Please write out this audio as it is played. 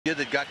kid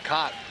that got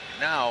caught.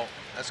 Now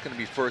that's going to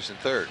be first and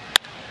third.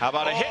 How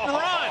about a hit and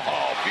run?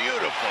 Oh,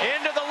 beautiful.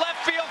 Into the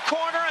left field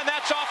corner, and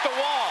that's off the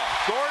wall.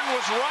 Gordon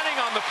was running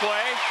on the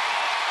play,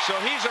 so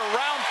he's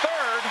around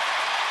third.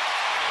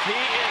 He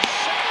is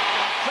safe,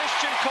 and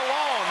Christian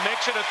Colon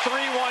makes it a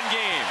 3-1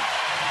 game.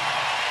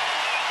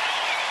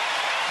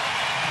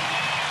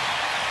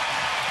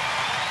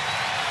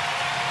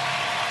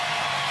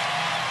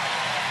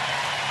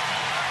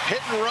 Hit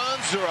and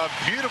runs are a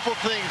beautiful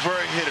thing for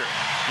a hitter.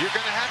 You're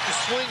going to have to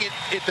swing it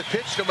at the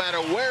pitch no matter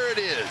where it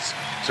is.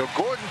 So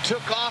Gordon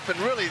took off, and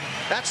really,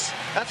 that's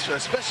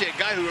especially a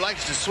guy who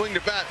likes to swing the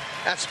bat.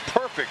 That's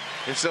perfect.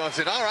 And so I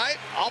said, all right,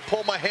 I'll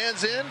pull my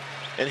hands in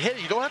and hit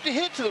it. You don't have to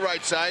hit to the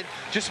right side.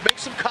 Just make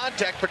some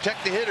contact,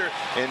 protect the hitter.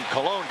 And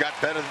Colon got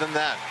better than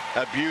that.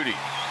 A beauty.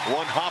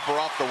 One hopper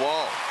off the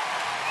wall.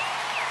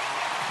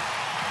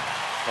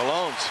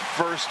 Colon's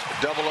first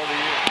double of the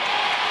year.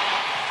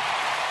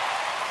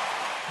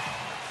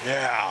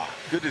 Yeah,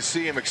 good to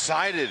see him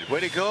excited.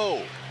 Way to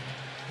go.